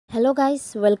Hello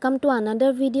guys, welcome to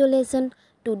another video lesson.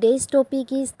 Today's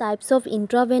topic is types of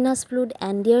intravenous fluid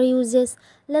and their uses.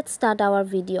 Let's start our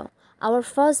video. Our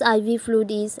first IV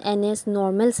fluid is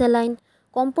Normal Saline.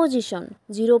 Composition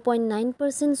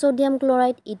 0.9% sodium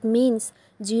chloride. It means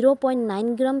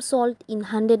 0.9 gram salt in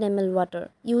 100 ml water.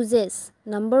 Uses: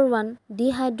 number 1,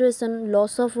 dehydration,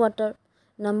 loss of water.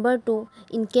 Number 2,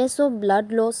 in case of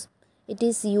blood loss, it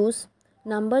is used.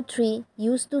 Number 3,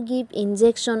 used to give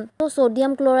injection. So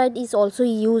sodium chloride is also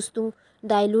used to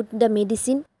dilute the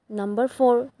medicine. Number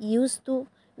 4, used to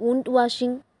wound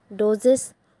washing.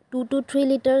 Doses 2 to 3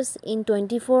 liters in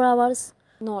 24 hours.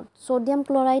 Note: sodium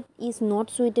chloride is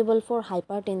not suitable for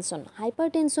hypertension.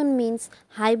 Hypertension means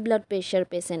high blood pressure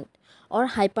patient, or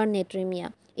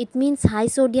hypernatremia. It means high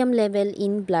sodium level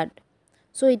in blood.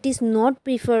 So it is not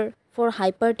preferred for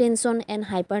hypertension and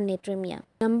hypernatremia.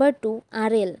 Number 2,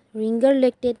 RL, Ringer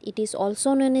lactate. It is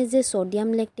also known as a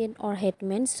sodium lactate or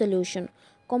Hetman's solution.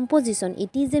 Composition: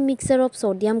 it is a mixture of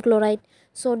sodium chloride,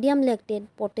 sodium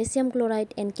lactate, potassium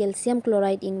chloride and calcium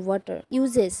chloride in water.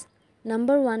 Uses: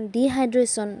 number 1,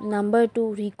 dehydration. Number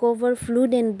 2, recover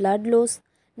fluid and blood loss.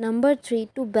 Number 3,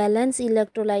 to balance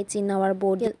electrolytes in our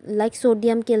body like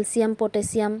sodium, calcium,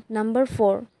 potassium. Number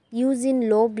 4, use in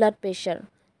low blood pressure,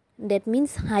 that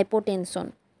means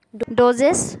hypotension.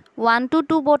 Doses 1 to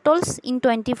 2 bottles in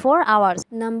 24 hours.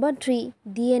 Number 3,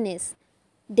 DNS,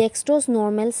 Dextrose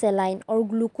Normal Saline or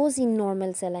glucose in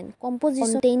normal saline.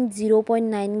 Composition: contains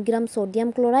 0.9 gram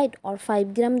sodium chloride or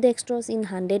 5 gram dextrose in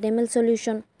 100 ml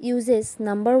solution. Uses: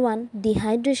 number 1,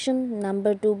 dehydration.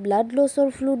 Number 2, blood loss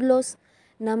or fluid loss.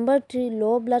 Number 3,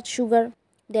 low blood sugar,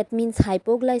 that means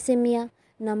hypoglycemia.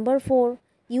 Number 4,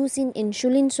 use in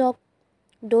insulin shock.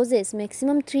 Doses: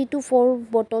 maximum 3 to 4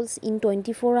 bottles in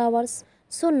 24 hours.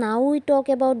 So now we talk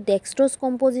about dextrose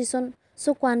composition.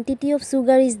 So quantity of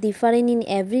sugar is different in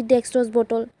every dextrose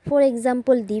bottle. For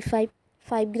example, D5,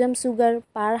 5 gram sugar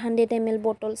per 100 ml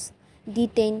bottles.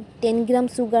 D10, 10 gram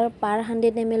sugar per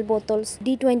 100 ml bottles.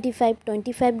 D25,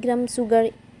 25 gram sugar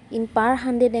in per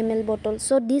 100 ml bottle.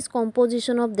 So this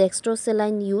composition of dextrose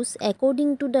saline use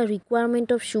according to the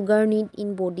requirement of sugar need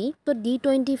in body. So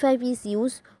D25 is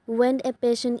used when a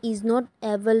patient is not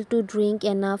able to drink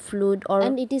enough fluid,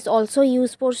 and it is also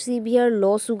used for severe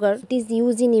low sugar. It is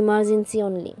used in emergency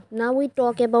only. Now we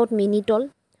talk about Minitol.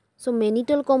 So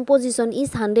Mannitol composition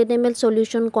is 100 ml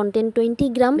solution contain 20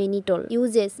 gram Mannitol.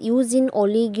 Uses: used in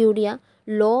oliguria,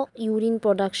 low urine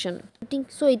production.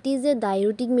 So it is a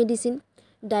diuretic medicine.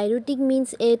 Diuretic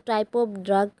means a type of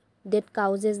drug that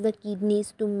causes the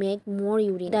kidneys to make more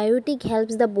urine. Diuretic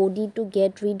helps the body to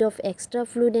get rid of extra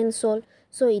fluid and salt.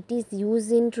 So it is used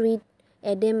in treat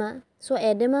edema. So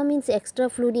edema means extra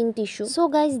fluid in tissue. So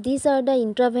guys, these are the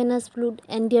intravenous fluid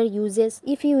and their uses.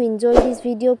 If you enjoyed this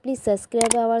video, please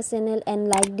subscribe our channel and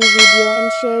like the video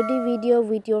and share the video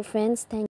with your friends. Thank you.